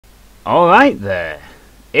Alright there.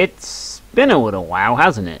 It's been a little while,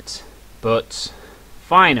 hasn't it? But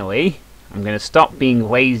finally, I'm going to stop being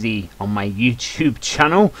lazy on my YouTube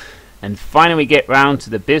channel and finally get round to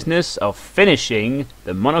the business of finishing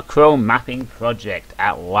the Monochrome Mapping Project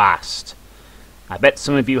at last. I bet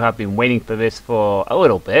some of you have been waiting for this for a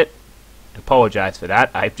little bit. I apologise for that.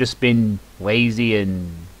 I've just been lazy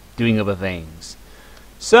and doing other things.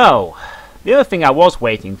 So, the other thing I was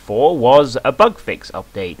waiting for was a bug fix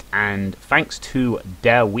update, and thanks to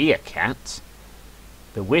Der Weerkat,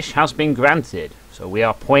 the wish has been granted. So we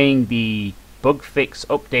are playing the bug fix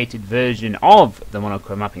updated version of the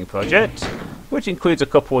Monochrome Mapping Project, which includes a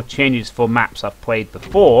couple of changes for maps I've played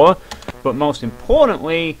before, but most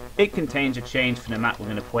importantly, it contains a change for the map we're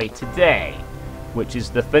going to play today, which is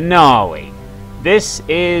the finale. This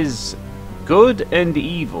is Good and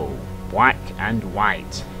Evil, Black and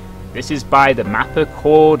White. This is by the mapper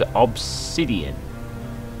called Obsidian.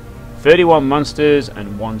 31 monsters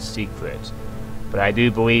and 1 secret. But I do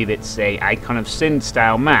believe it's a Icon of Sin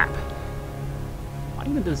style map. I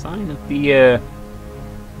like the design of the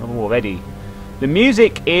level already. The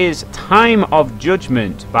music is Time of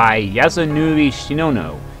Judgment by Yasunori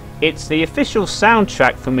Shinono. It's the official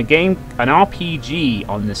soundtrack from a game, an RPG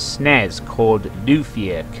on the SNES called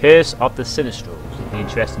Lufia, Curse of the Sinistrals. If you're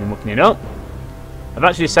interested in looking it up. I've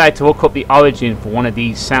actually decided to look up the origin for one of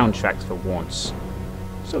these soundtracks for once.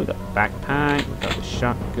 So we got the backpack, we got the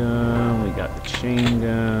shotgun, we got the chain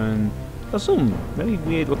gun. There's some very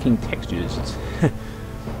weird looking textures.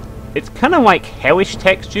 It's kind of like hellish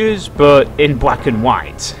textures, but in black and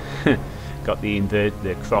white. Got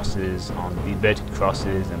the crosses on the inverted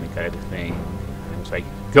crosses, and we got everything. And it's like,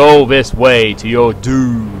 go this way to your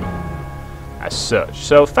doom. As such.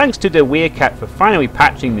 So thanks to the Weerkat for finally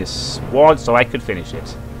patching this SWAD so I could finish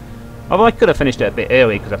it. Although I could have finished it a bit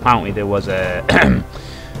early because apparently there was a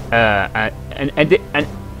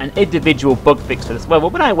an individual bug fix for this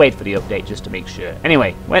level, but I wait for the update just to make sure.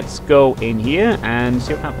 Anyway, let's go in here and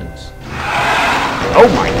see what happens. Oh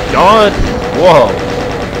my god! Whoa!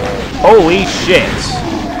 Holy shit!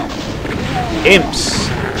 Imps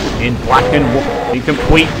in black and in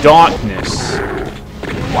complete darkness.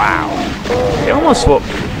 Wow. They almost look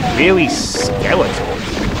really skeletal.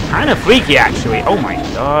 Kind of freaky, actually. Oh my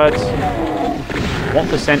god.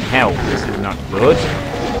 1% health. This is not good.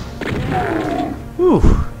 Whew.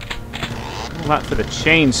 All that for the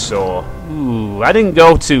chainsaw. Ooh, that didn't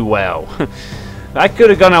go too well. That could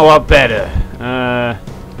have gone a lot better.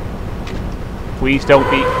 Please don't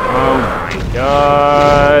be... Oh my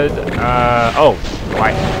god. Oh.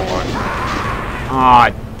 Right.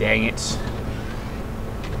 Ah, dang it.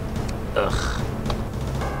 Ugh.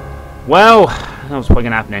 Well, that was probably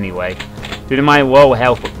going to happen anyway. Due to my low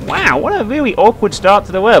health. Wow, what a really awkward start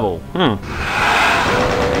to the level. Need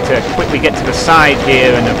to quickly get to the side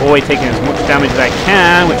here and avoid taking as much damage as I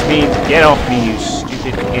can, which means get off me, you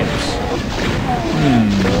stupid imps.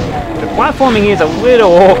 The platforming is a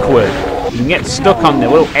little awkward. You can get stuck on the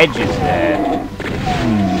little edges there.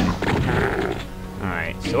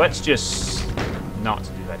 Alright, so let's just not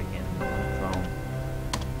do that again.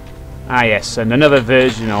 Ah yes, and another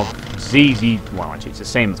version of ZZ... Well, actually, it's the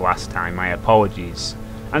same as last time. My apologies.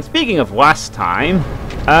 And speaking of last time,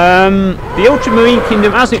 the Ultramarine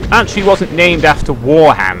Kingdom actually wasn't named after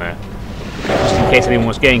Warhammer. Just in case anyone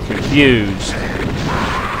was getting confused.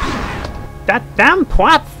 That damn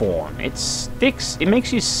platform, it sticks... It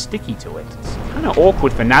makes you sticky to it. It's kind of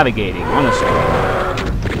awkward for navigating, honestly.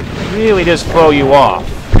 It really does throw you off.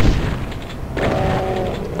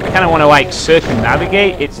 Kind of want to like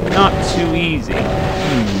circumnavigate. It's not too easy.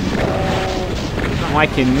 Not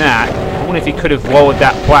liking that. I wonder if he could have lowered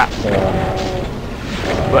that platform.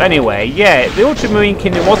 But anyway, yeah, the Ultramarine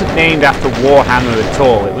Kingdom wasn't named after Warhammer at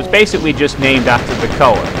all. It was basically just named after the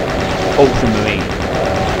color, Ultramarine.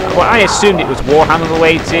 Well, I assumed it was Warhammer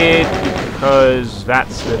related because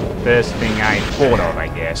that's the first thing I thought of, I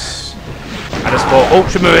guess. I just thought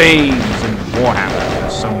Ultramarines and Warhammer for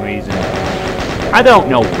some reason. I don't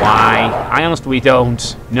know why. I honestly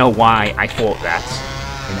don't know why I thought that,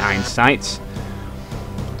 in hindsight.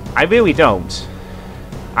 I really don't.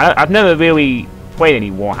 I've never really played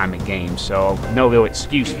any Warhammer games, so no real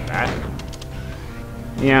excuse for that.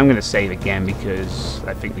 Yeah, I'm going to save again because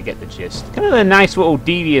I think we get the gist. Kind of a nice little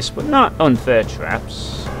devious, but not unfair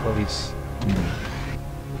traps. Well, he's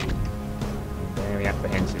very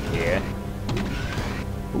apprehensive here.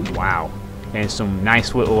 Ooh, wow. And some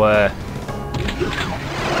nice little...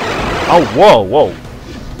 Oh, whoa, whoa.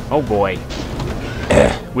 Oh, boy.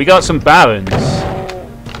 We got some barons.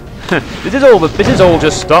 This is all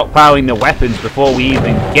just stockpiling the weapons before we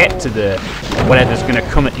even get to the whatever's going to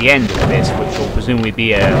come at the end of this, which will presumably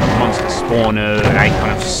be a monster spawner, an icon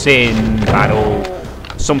of sin battle.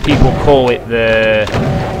 Some people call it the...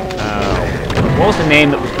 what was the name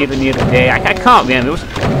that was given the other day? I can't remember. It was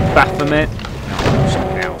Baphomet? No,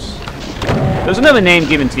 something else. There was another name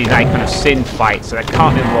given to these icon of sin fights, and I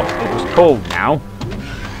can't remember what it was called now.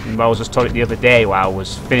 I was just told it the other day while I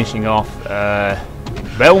was finishing off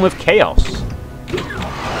Realm of Chaos.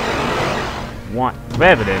 What?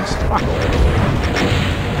 Revenants? Fuck.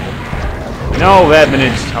 No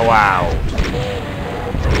Revenants allowed.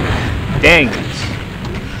 Dang it.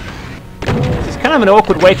 This is kind of an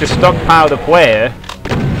awkward way to stockpile the player.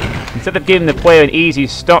 Instead of giving the player an easy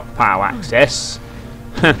stockpile access,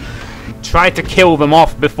 try to kill them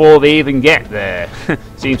off before they even get there.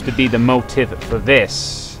 Seems to be the motive for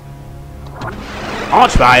this.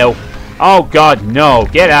 Archvile! Oh god, no!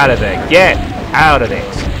 Get out of there! Get out of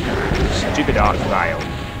it! Stupid Archvile.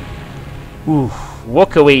 Ooh,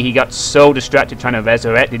 luckily he got so distracted trying to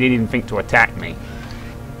resurrect he didn't even think to attack me.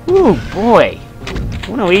 Ooh, boy!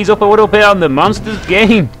 Want to ease up a little bit on the monsters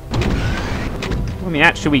game? Let me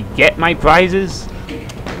actually get my prizes?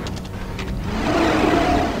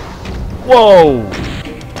 Whoa!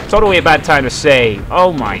 Totally a bad time to save.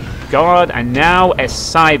 Oh my god, and now a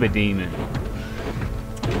cyber demon.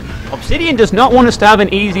 Obsidian does not want us to have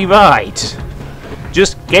an easy ride.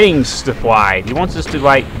 Just getting supplied. He wants us to,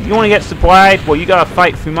 like, you want to get supplied? Well, you gotta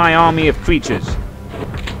fight through my army of creatures.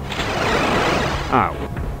 Oh.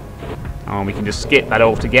 Oh, we can just skip that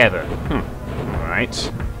altogether. Alright.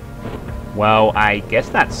 Well, I guess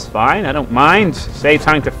that's fine. I don't mind. Save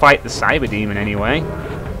time to fight the cyber demon anyway.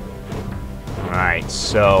 Alright,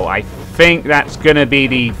 so I think that's gonna be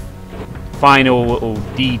the final little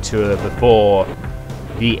detour before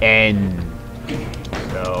the end.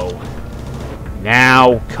 So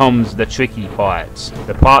now comes the tricky part.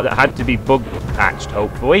 The part that had to be bug patched,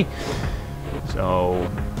 hopefully. So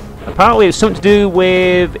apparently it's something to do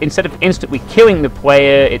with, instead of instantly killing the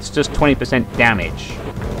player, it's just 20% damage.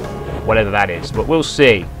 Whatever that is, but we'll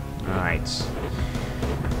see. Alright.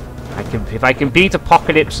 If I can beat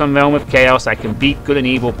Apocalypse on Realm of Chaos, I can beat Good and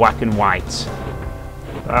Evil Black and White.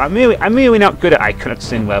 I'm really not good at Icon of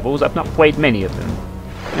Sin levels. I've not played many of them.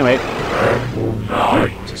 Anyway.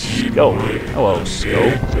 Skull. Hello,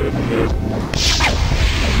 Skull.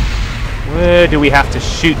 Where do we have to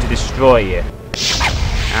shoot to destroy you?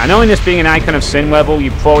 Now, knowing this being an Icon of Sin level,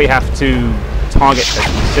 you probably have to target a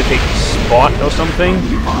specific spot or something.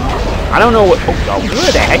 I don't know what... Oh, God,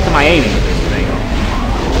 where the heck am I aiming with this thing?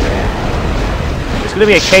 It's going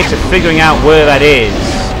to be a case of figuring out where that is.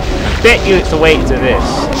 I bet you it's the way to this.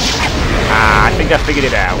 Ah, I think I figured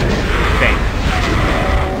it out. I think.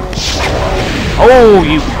 Oh,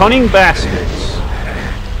 you cunning bastards.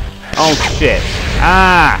 Oh, shit.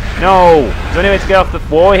 Ah, no. Is there any way to get off the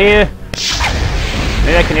floor here?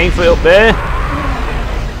 Maybe I can aim for it up there?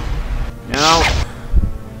 No.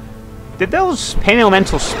 Did those pain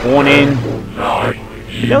elementals spawn in?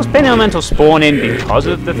 Did those pain elementals spawn in because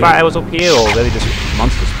of the fact I was up here, or really just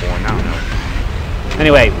monster spawn? I don't know.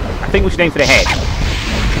 Anyway, I think we should aim for the head.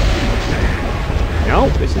 No,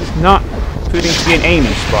 this is not proving to be an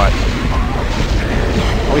aiming spot.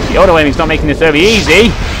 Obviously, auto aiming's not making this very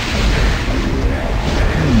easy.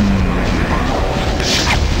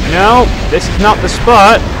 No, this is not the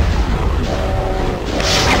spot.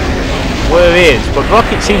 Where it is, but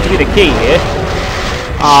rockets seem to be the key here.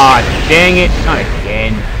 Ah, dang it, not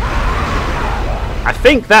again. I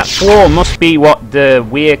think that floor must be what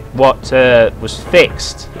was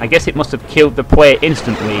fixed. I guess it must have killed the player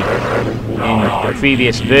instantly in the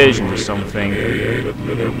previous version or something.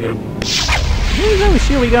 What are we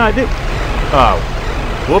sure we gotta do? Oh,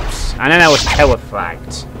 whoops! And then I was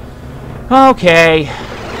telefragged. Okay,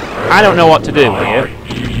 I don't know what to do here.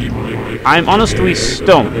 I'm honestly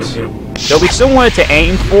stumped. There'll be somewhere to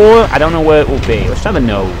aim for. I don't know where it will be. Let's try the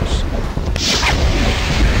nose.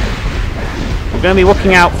 We're going to be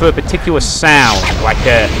looking out for a particular sound, like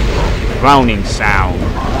a groaning sound.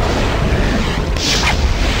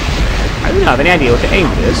 I don't have any idea what to aim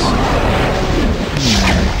for this.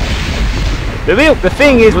 The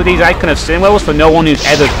thing is with these Icon of Sin levels, for no one who's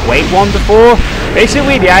ever played one before,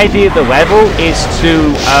 basically the idea of the level is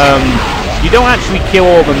to, you don't actually kill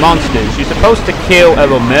all the monsters. You're supposed to kill a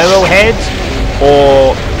Romero head,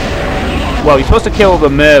 or... Well, you're supposed to kill a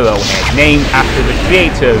Romero head, named after the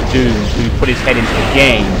creator of Doom, who put his head into the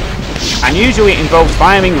game. And usually it involves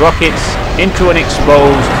firing rockets into an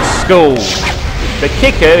exposed skull. The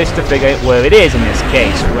kicker is to figure out where it is in this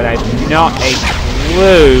case, but I've not a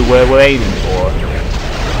clue where we're aiming for.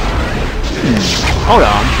 Hold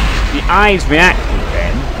on. The eyes reacted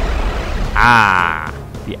then. Ah,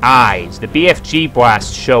 the eyes. The BFG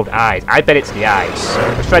blast showed eyes. I bet it's the eyes. So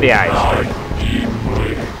let's try the eyes.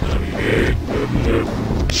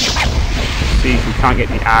 See if we can't get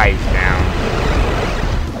the eyes down.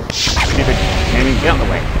 Can we get out of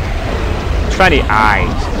the way? Try the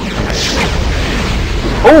eyes.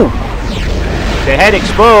 Oh! The head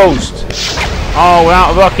exposed! Oh, we're out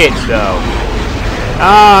of rockets though.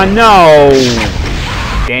 Ah, no!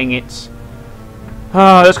 Dang it.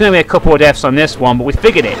 Oh, there's going to be a couple of deaths on this one, but we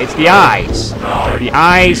figured it. It's the eyes. The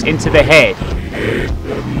eyes into the head.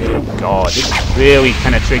 Oh god, this is really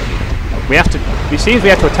kind of tricky. We have to... It seems we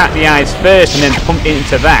have to attack the eyes first and then pump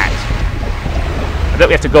into that. I bet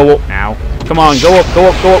we have to go up now. Come on, go up, go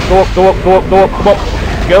up, go up, go up, go up, go up, go up, come up.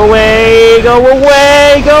 Go away, go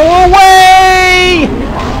away, go away!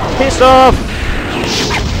 Piss off!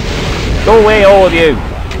 Go away, all of you.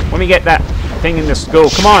 Let me get that thing in the skull.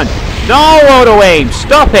 Come on. No auto aim!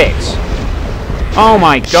 Stop it! Oh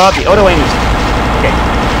my god, the auto aim is... Okay.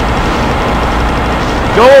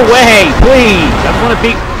 Go away, please! I just want to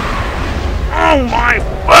be... Oh my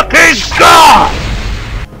fucking god!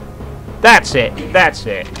 That's it, that's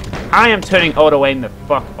it. I am turning auto aim the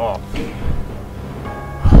fuck off.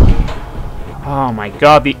 Oh my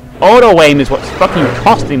god, the auto aim is what's fucking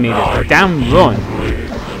costing me this damn run.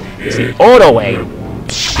 It's the auto aim.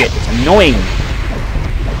 Shit, it's annoying.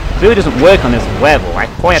 It really doesn't work on this level. I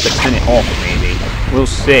probably have to turn it off maybe. We'll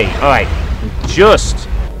see. Alright, just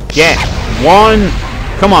get one.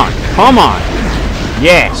 Come on, come on.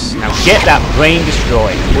 Yes, now get that brain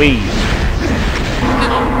destroyed, please.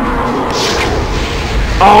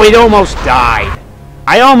 Oh, it almost died.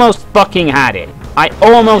 I almost fucking had it. I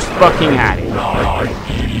almost fucking had it.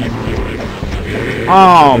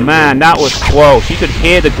 Oh man, that was close. You could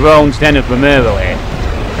hear the groans then of Romero here.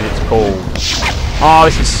 And it's cold. Oh,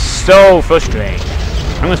 this is so frustrating.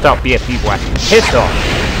 I'm gonna start BFP blasting. Pissed off.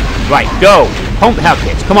 Right, go. Pump the health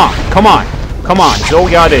kits. Come on, come on, come on. That's all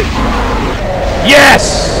we gotta do.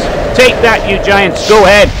 Yes! Take that, you giant skull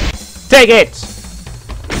head. Take it!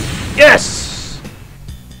 Yes!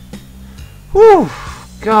 Whew.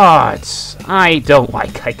 God, I don't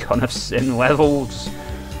like Icon of Sin levels.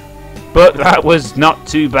 But that was not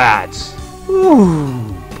too bad.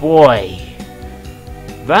 Ooh, boy.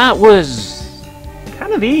 That was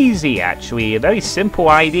kind of easy, actually. A very simple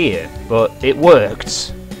idea, but it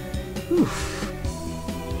worked. Oof.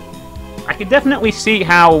 I could definitely see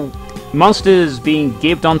how monsters being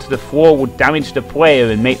gived onto the floor would damage the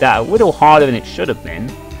player and make that a little harder than it should have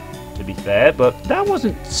been, to be fair, but that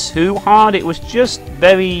wasn't too hard. It was just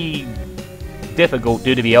very difficult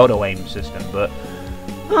due to the auto aim system, but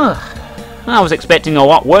I was expecting a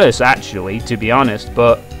lot worse, actually, to be honest,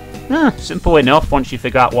 but simple enough once you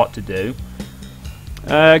figure out what to do.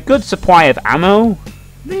 Good supply of ammo.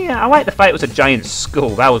 Yeah, I like the fact it was a giant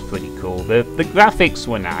skull. That was pretty cool. The graphics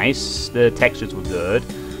were nice. The textures were good.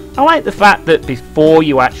 I like the fact that before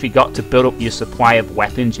you actually got to build up your supply of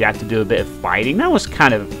weapons, you had to do a bit of fighting. That was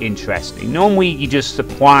kind of interesting. Normally, you just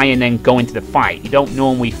supply and then go into the fight. You don't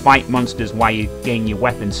normally fight monsters while you gain your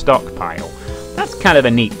weapon stockpile. That's kind of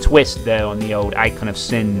a neat twist there on the old Icon of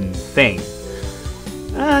Sin thing.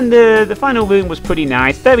 And the final room was pretty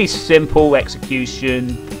nice. Very simple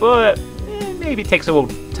execution, but maybe it takes a little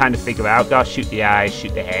time to figure out. Gotta shoot the eyes,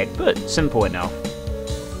 shoot the head, but simple enough.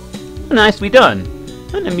 Nicely done.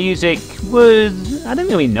 And the music was... I didn't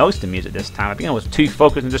really notice the music this time. I think I was too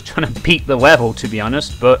focused on just trying to beat the level, to be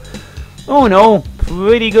honest. But, oh no,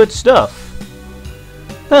 pretty good stuff.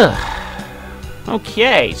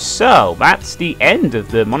 Okay, so that's the end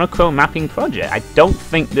of the Monochrome Mapping Project. I don't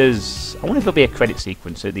think there's... I wonder if there'll be a credit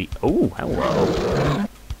sequence at the... Oh, hello.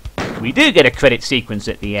 We do get a credit sequence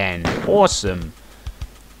at the end. Awesome.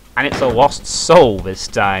 And it's a lost soul this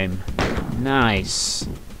time. Nice.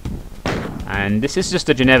 And this is just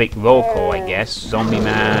a generic roll call, I guess. Zombie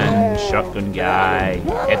man, shotgun guy,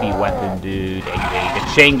 heavy weapon dude,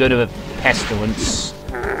 a chain gun of a pestilence,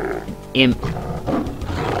 imp,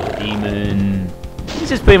 demon.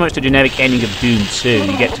 This is pretty much the generic ending of Doom 2.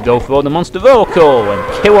 You get to go for all the monster roll call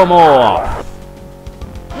and kill them all off.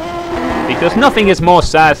 Because nothing is more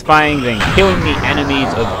satisfying than killing the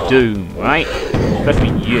enemies of Doom, right? Especially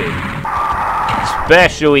you.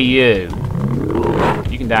 Especially you.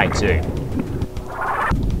 You can die too.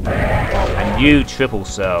 And you, Triple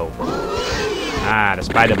Soul. Ah, the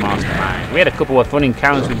Spider Mastermind. We had a couple of fun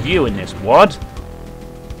encounters with you in this WOD.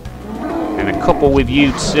 And a couple with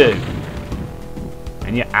you too.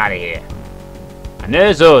 And you're out of here. And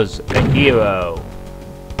there's us, the hero.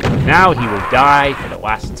 Now he will die for the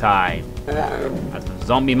last time. As the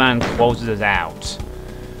zombie man closes us out.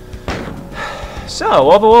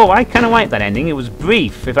 So, overall, I kind of like that ending. It was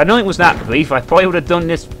brief. If I'd known it was that brief, I probably would have done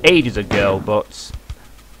this ages ago, but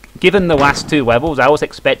given the last 2 levels, I was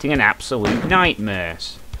expecting an absolute nightmare.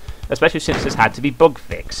 Especially since this had to be bug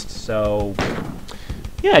fixed. So,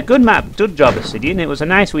 yeah, good map. Good job, Obsidian. It was a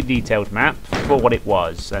nicely detailed map for what it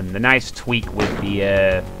was, and a nice tweak with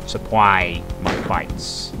the supply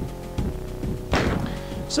fights.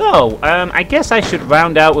 So, I guess I should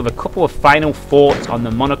round out with a couple of final thoughts on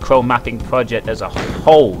the Monochrome Mapping Project as a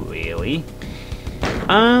whole, really.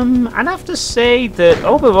 I'd have to say that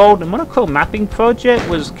overall, the Monochrome Mapping Project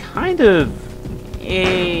was kind of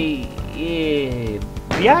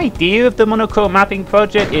the idea of the Monochrome Mapping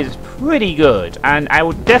Project is pretty good, and I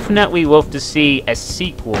would definitely love to see a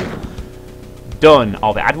sequel done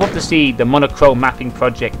of it. I'd love to see the Monochrome Mapping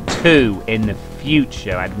Project 2 in the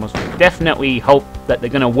future. I'd most definitely hope that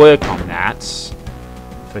they're going to work on that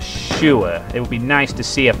for sure. It would be nice to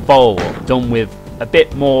see a follow-up done with a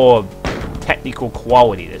bit more technical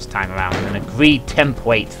quality this time around, and an agreed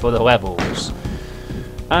template for the levels.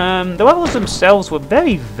 The levels themselves were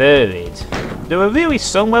very varied. There were really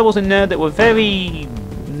some levels in there that were very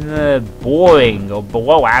boring or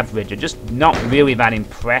below average, or just not really that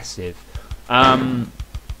impressive.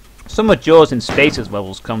 Some of Jaws and Spaces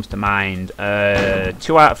levels comes to mind. 2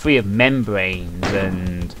 out of 3 of Membranes,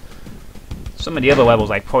 and some of the other levels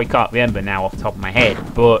I probably can't remember now off the top of my head.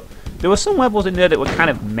 But there were some levels in there that were kind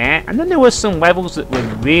of meh, and then there were some levels that were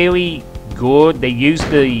really good. They used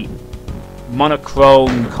the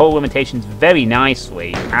monochrome color limitations very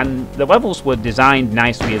nicely, and the levels were designed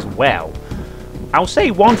nicely as well. I'll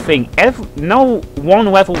say one thing, no one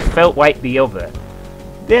level felt like the other.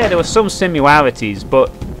 Yeah, there were some similarities,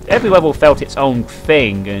 but every level felt its own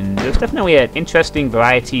thing, and there's definitely an interesting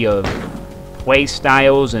variety of play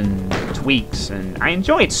styles and tweaks, and I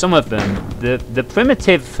enjoyed some of them. The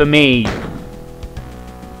primitive, for me,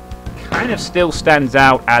 kind of still stands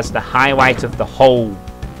out as the highlight of the whole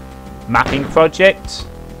mapping project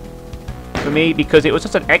for me, because it was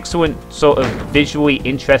just an excellent sort of visually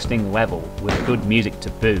interesting level with good music to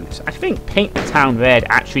boot. I think Paint the Town Red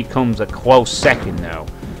actually comes a close second though.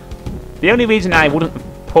 The only reason I wouldn't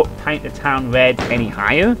put Paint the Town Red any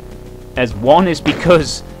higher as one is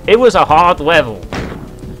because it was a hard level,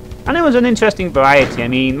 and it was an interesting variety. I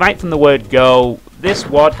mean, right from the word go, this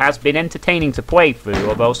WOD has been entertaining to play through,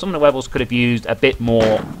 although some of the levels could have used a bit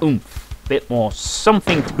more oomph, a bit more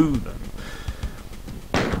something to them.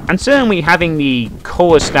 And certainly having the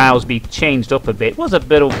colour styles be changed up a bit was a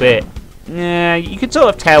little bit... you could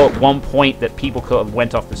sort of tell at one point that people could have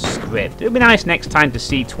went off the script. It would be nice next time to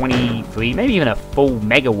see 23, maybe even a full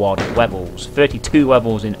megawad of levels, 32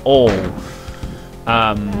 levels in all,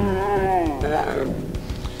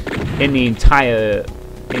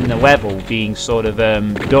 in the level being sort of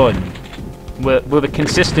done with a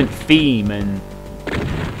consistent theme. And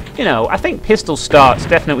you know, I think pistol starts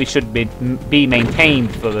definitely should be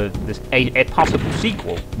maintained for a possible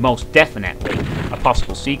sequel. Most definitely, a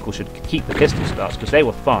possible sequel should keep the pistol starts because they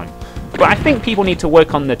were fun. But I think people need to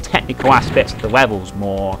work on the technical aspects of the levels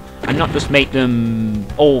more, and not just make them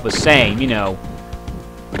all the same. You know,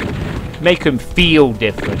 make them feel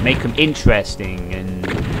different, make them interesting, and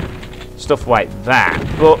stuff like that.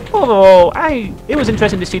 But overall, it was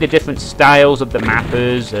interesting to see the different styles of the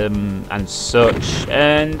mappers and such,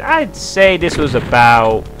 and I'd say this was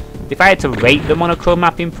about, if I had to rate the Monochrome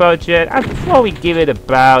Mapping Project, I'd probably give it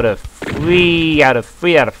about a 3 out of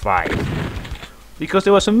 5, because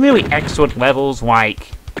there were some really excellent levels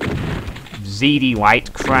like ZD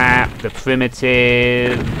Light Crap, the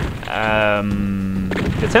Primitive,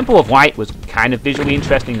 the Temple of Light was kind of visually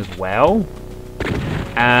interesting as well.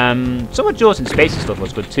 Some of Jaws and Spaces stuff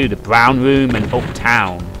was good too. The Brown Room and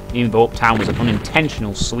Uptown, even though Uptown was an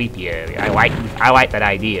unintentional sleepy area. I like that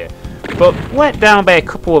idea, but let down by a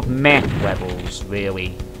couple of meh levels,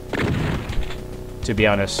 really. To be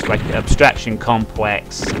honest, like the Abstraction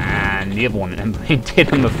Complex and the other one, Membrane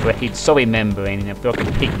did, I'm afraid. Sorry, Membrane, I feel like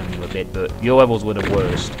I'm picking you a bit, but your levels were the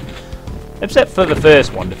worst. Except for the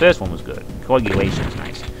first one. The first one was good. Coagulation's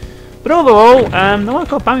nice. But overall, the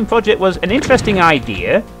Monochrome Mapping Project was an interesting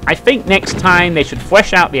idea. I think next time they should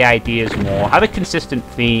flesh out the ideas more, have a consistent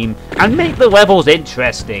theme, and make the levels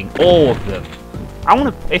interesting, all of them.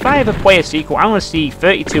 If I ever play a sequel, I want to see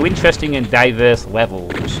 32 interesting and diverse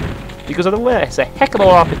levels, because there's a heck of a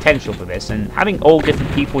lot of potential for this, and having all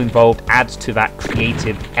different people involved adds to that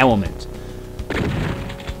creative element.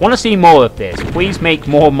 Want to see more of this? Please make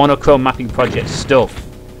more Monochrome Mapping Project stuff.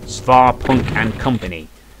 Svarpunk and Company.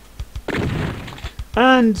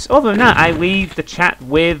 And other than that, I leave the chat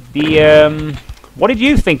with the what did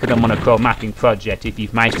you think of the Monochrome Mapping Project if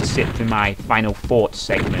you've managed to sit through my final thoughts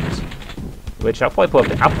segment? Which I'll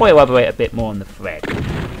probably elaborate a bit more on the thread.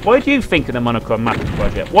 What did you think of the Monochrome Mapping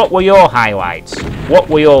Project? What were your highlights? What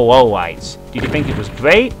were your lowlights? Did you think it was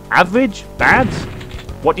great? Average? Bad?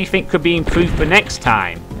 What do you think could be improved for next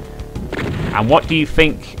time? And what do you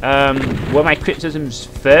think, were my criticisms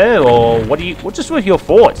fair, or what just with your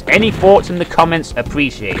thoughts? Any thoughts in the comments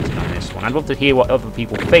appreciated on this one. I'd love to hear what other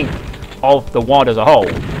people think of the WOD as a whole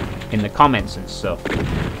in the comments and stuff.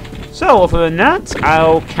 So other than that,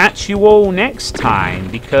 I'll catch you all next time,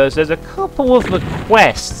 because there's a couple of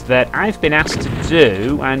requests that I've been asked to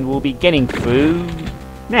do and we'll be getting through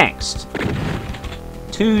next.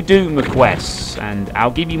 2 Doom requests, and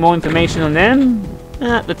I'll give you more information on them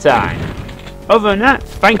at the time. Other than that,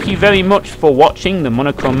 thank you very much for watching the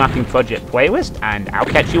Monochrome Mapping Project playlist, and I'll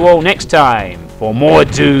catch you all next time for more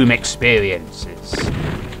Doom experiences.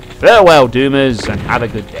 Farewell, Doomers, and have a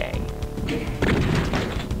good day.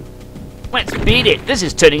 Let's beat it! This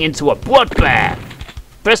is turning into a bloodbath!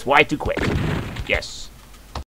 Press Y to quit. Yes.